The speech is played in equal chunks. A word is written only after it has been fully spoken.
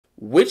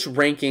which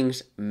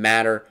rankings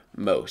matter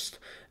most.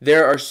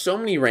 There are so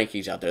many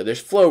rankings out there.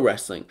 There's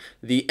FloWrestling,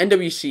 the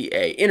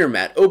NWCA,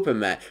 Intermat,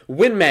 OpenMat,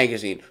 Win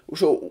Magazine.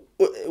 So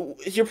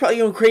you're probably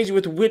going crazy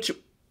with which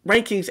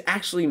rankings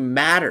actually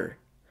matter.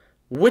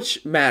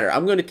 Which matter?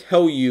 I'm going to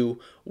tell you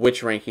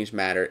which rankings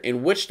matter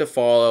and which to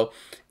follow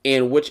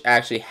and which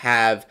actually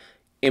have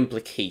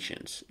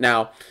implications.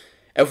 Now,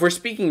 if we're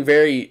speaking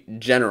very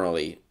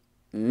generally,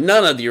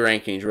 none of the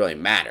rankings really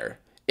matter.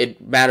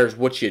 It matters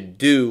what you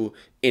do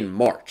in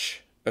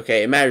March.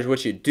 Okay, it matters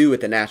what you do at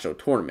the national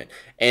tournament.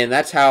 And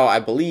that's how I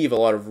believe a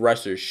lot of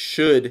wrestlers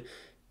should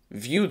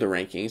view the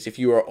rankings. If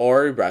you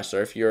are a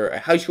wrestler, if you're a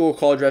high school,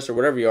 college wrestler,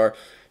 whatever you are,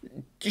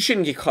 you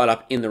shouldn't get caught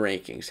up in the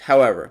rankings.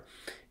 However,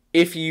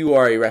 if you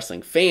are a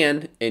wrestling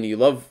fan and you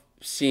love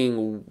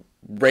seeing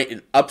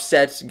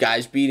upsets,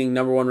 guys beating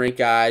 #1 ranked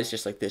guys,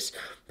 just like this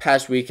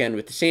past weekend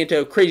with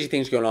DeSanto, crazy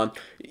things going on,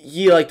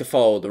 you like to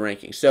follow the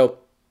rankings. So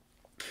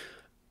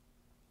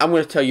I'm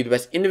going to tell you the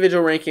best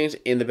individual rankings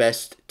and the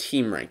best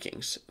team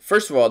rankings.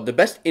 First of all, the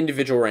best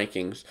individual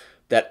rankings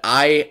that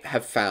I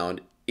have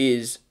found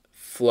is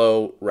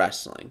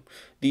FloWrestling.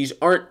 These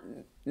aren't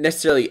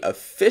necessarily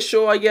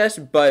official, I guess,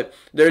 but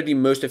they're the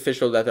most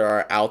official that there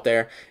are out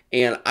there.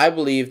 And I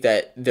believe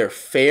that they're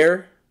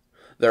fair,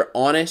 they're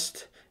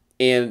honest,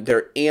 and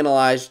they're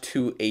analyzed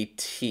to a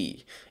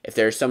T. If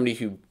there's somebody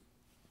who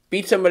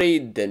beat somebody,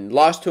 then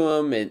lost to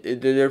them, and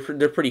they're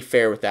pretty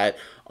fair with that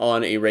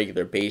on a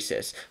regular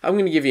basis. I'm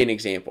going to give you an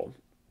example.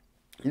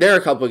 There are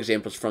a couple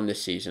examples from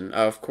this season.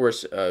 Of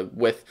course,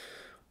 with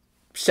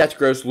Seth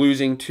Gross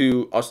losing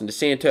to Austin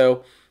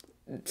DeSanto,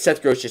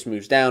 Seth Gross just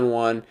moves down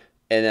one,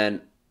 and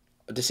then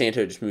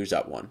DeSanto just moves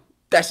up one.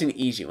 That's an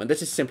easy one.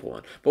 That's a simple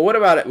one. But what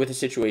about it with a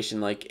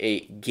situation like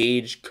a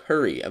Gage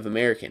Curry of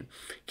American?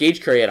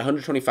 Gage Curry at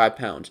 125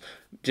 pounds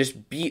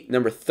just beat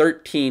number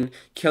 13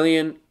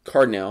 Killian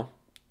Cardinal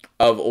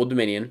of Old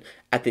Dominion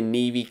at the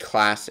Navy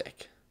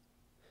Classic.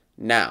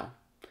 Now,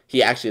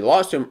 he actually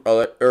lost to him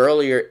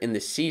earlier in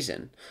the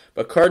season,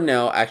 but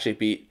Cardinal actually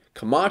beat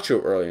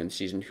Camacho earlier in the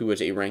season, who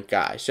was a ranked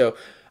guy. So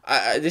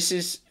this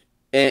is,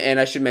 and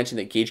I should mention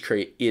that Gage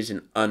Curry is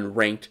an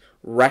unranked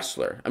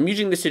wrestler. I'm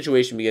using this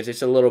situation because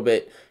it's a little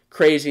bit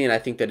crazy, and I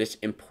think that it's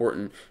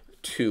important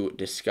to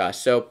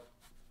discuss. So,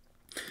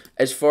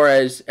 as far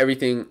as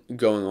everything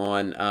going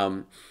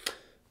on,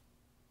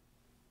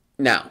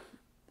 now,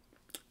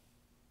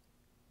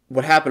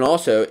 what happened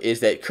also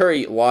is that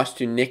Curry lost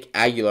to Nick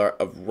Aguilar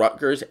of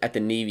Rutgers at the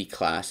Navy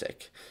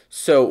Classic.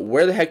 So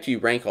where the heck do you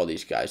rank all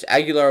these guys?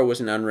 Aguilar was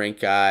an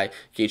unranked guy.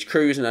 Gage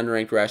Curry was an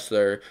unranked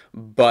wrestler.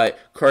 But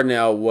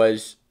Cardinal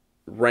was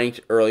ranked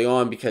early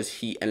on because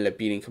he ended up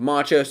beating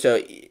Camacho.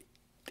 So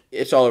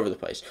it's all over the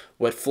place.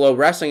 What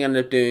FloWrestling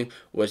ended up doing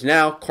was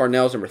now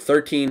Cardinal's number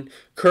 13.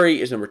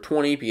 Curry is number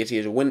 20 because he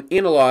has a win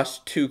and a loss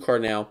to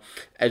Cardinal,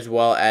 as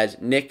well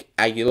as Nick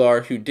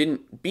Aguilar, who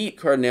didn't beat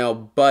Cardinal,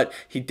 but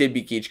he did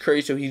beat Gage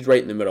Curry, so he's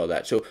right in the middle of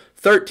that. So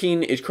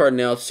 13 is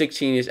Cardinal,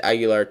 16 is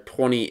Aguilar,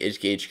 20 is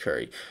Gage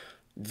Curry.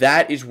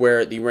 That is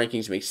where the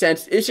rankings make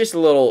sense. It's just a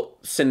little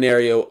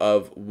scenario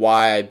of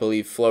why I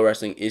believe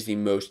FloWrestling is the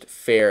most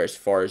fair as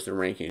far as the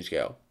rankings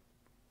go.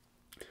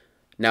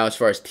 Now, as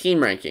far as team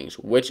rankings,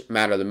 which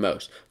matter the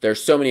most?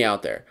 There's so many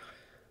out there.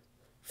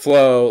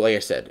 Flow, like I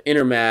said,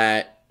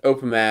 Intermat,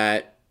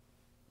 OpenMat,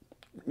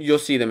 you'll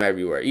see them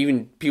everywhere.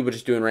 Even people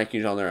just doing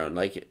rankings on their own.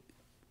 Like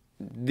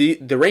the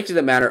rankings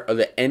that matter are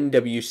the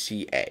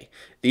NWCA.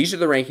 These are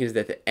the rankings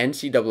that the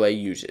NCAA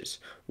uses.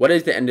 What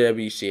is the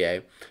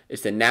NWCA?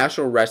 It's the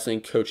National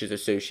Wrestling Coaches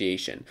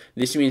Association.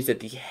 This means that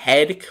the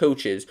head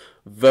coaches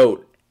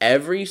vote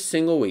every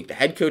single week. The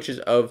head coaches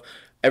of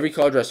every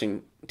college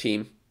wrestling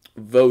team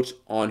votes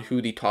on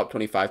who the top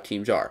 25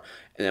 teams are.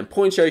 And then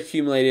points are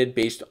accumulated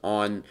based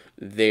on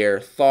their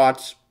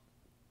thoughts,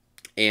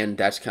 and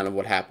that's kind of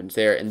what happens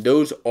there. And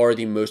those are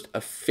the most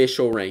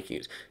official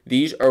rankings.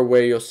 These are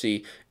where you'll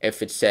see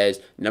if it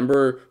says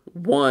number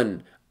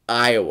 1,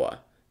 Iowa.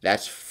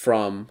 That's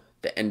from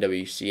the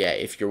NWCA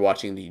if you're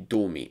watching the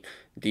dual meet.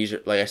 These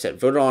are, like I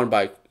said, voted on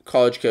by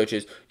college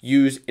coaches,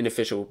 use an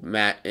official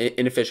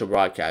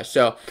broadcast.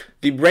 So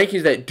the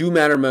rankings that do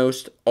matter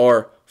most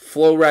are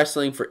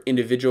FloWrestling for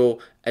individual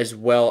as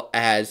well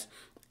as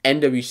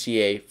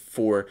NWCA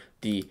for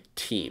the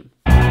team.